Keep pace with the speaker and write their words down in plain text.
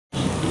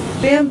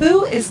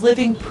Bamboo is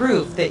living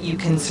proof that you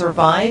can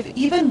survive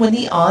even when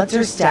the odds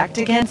are stacked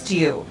against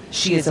you.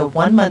 She is a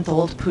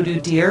 1-month-old Pudu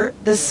deer,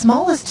 the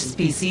smallest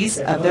species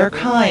of their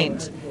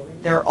kind.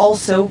 They're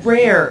also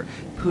rare.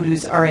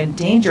 Pudus are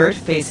endangered,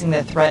 facing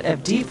the threat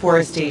of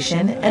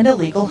deforestation and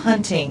illegal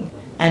hunting.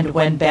 And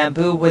when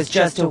Bamboo was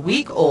just a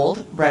week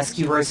old,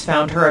 rescuers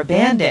found her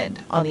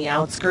abandoned on the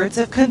outskirts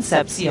of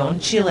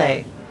Concepcion,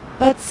 Chile.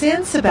 But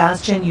San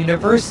Sebastian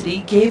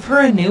University gave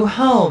her a new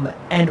home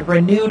and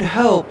renewed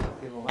hope.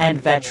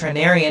 And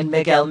veterinarian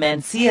Miguel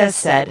Mencia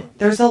said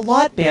there's a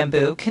lot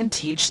Bamboo can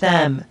teach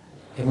them.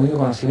 We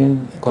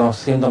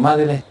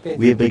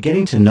are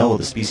beginning to know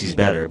the species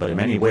better, but in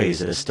many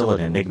ways it is still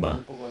an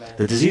enigma.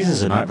 The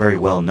diseases are not very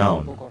well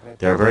known.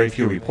 There are very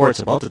few reports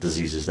about the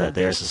diseases that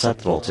they are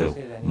susceptible to.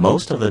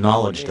 Most of the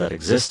knowledge that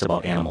exists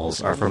about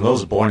animals are from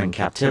those born in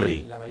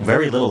captivity.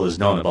 Very little is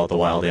known about the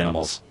wild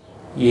animals.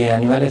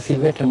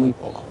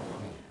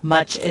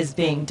 Much is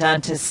being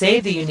done to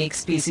save the unique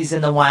species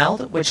in the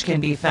wild, which can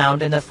be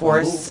found in the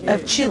forests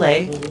of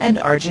Chile and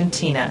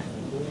Argentina.